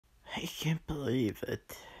I can't believe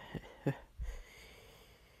it.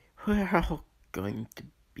 We're all going to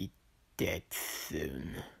be dead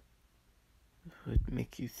soon. What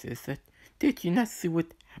makes you say that? Did you not see what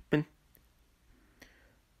happened?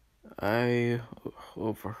 I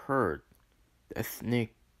overheard. The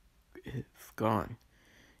snake is gone.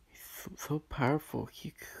 He's so powerful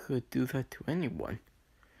he could do that to anyone.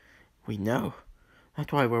 We know.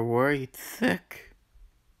 That's why we're worried sick.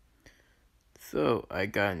 So I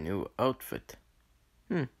got a new outfit.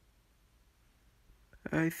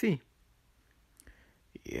 I see.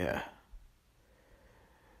 Yeah.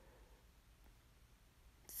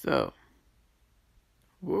 So,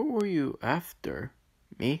 what were you after?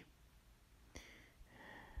 Me?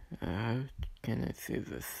 How can I say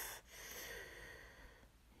this?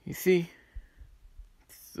 You see?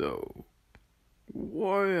 So,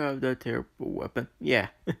 why have that terrible weapon? Yeah.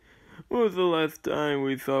 When was the last time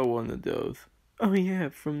we saw one of those? Oh yeah,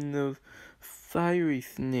 from those fiery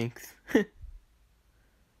snakes.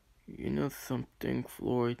 You know something,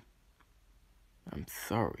 Floyd? I'm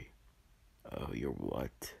sorry. Oh, you're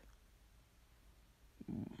what?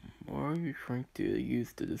 What are you trying to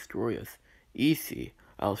use to destroy us? Easy,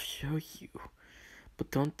 I'll show you.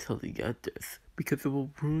 But don't tell the others, because it will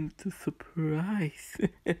ruin the surprise.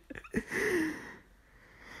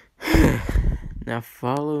 Now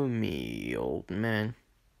follow me, old man.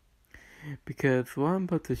 Because what I'm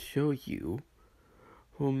about to show you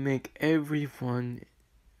will make everyone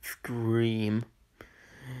scream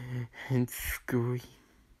and scream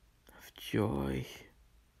of joy.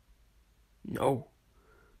 No,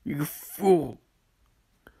 you fool!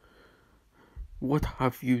 What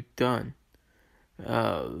have you done?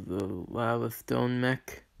 The lava stone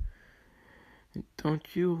mech.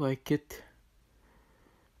 Don't you like it?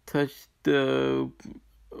 Touch the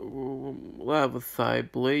lava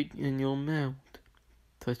side blade and you'll melt.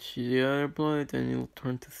 Touch the other blade and you'll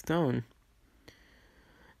turn to stone.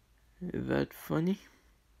 Is that funny?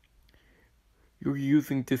 You're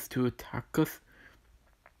using this to attack us?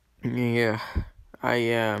 Yeah, I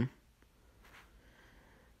am.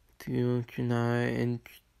 Don't you not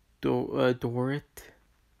adore it?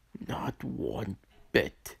 Not one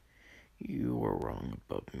bit. You were wrong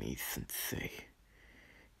about me, Sensei.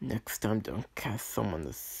 Next time, don't cast someone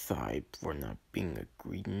aside for not being a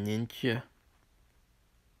green ninja.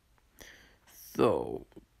 So,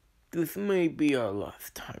 this may be our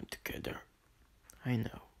last time together. I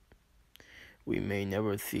know. We may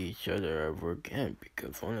never see each other ever again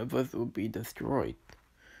because one of us will be destroyed.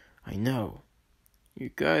 I know. You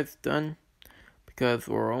guys done? Because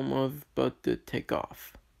we're almost about to take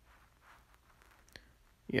off.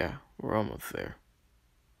 Yeah, we're almost there.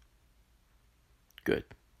 Good.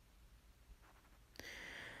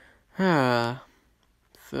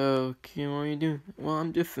 So, Kim, what are you doing? Well,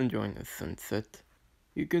 I'm just enjoying the sunset.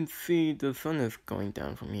 You can see the sun is going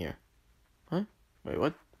down from here. Huh? Wait,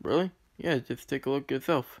 what? Really? Yeah, just take a look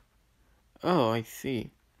yourself. Oh, I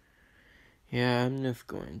see. Yeah, I'm just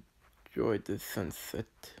going to enjoy the sunset.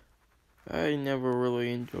 I never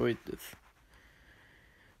really enjoyed this.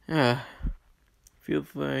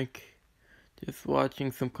 Feels like just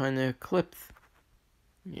watching some kind of eclipse.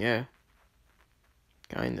 Yeah,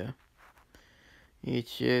 kinda.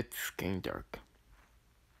 It's getting dark.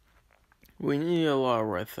 We need a lot of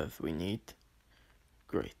rest as we need.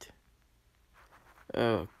 Great.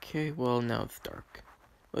 Okay, well now it's dark.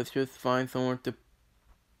 Let's just find somewhere to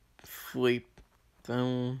sleep.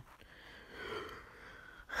 So...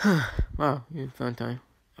 wow, it's fun time.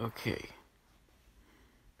 Okay.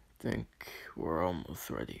 I think we're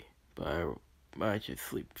almost ready. But I should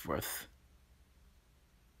sleep first.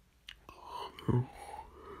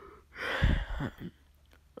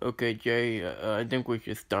 Okay, Jay, I think we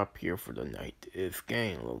should stop here for the night. It's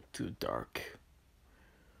getting a little too dark.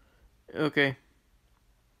 Okay.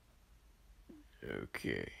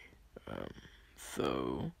 Okay.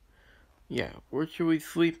 So, yeah, where should we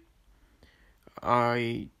sleep?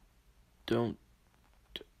 I don't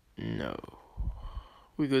know.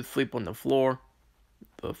 We could sleep on the floor.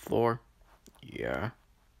 The floor. Yeah.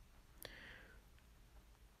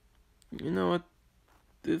 You know what?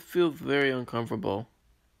 This feels very uncomfortable.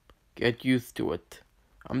 Get used to it.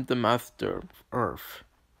 I'm the master of Earth.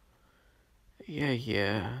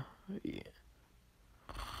 Yeah.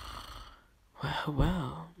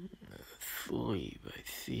 Well, sleep, I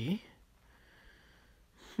see.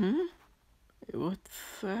 What's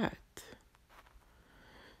that?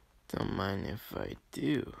 Don't mind if I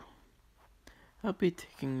do. I'll be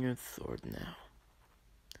taking your sword now.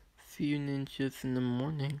 See you ninjas in the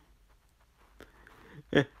morning.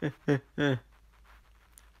 I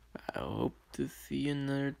hope to see you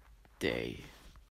another day.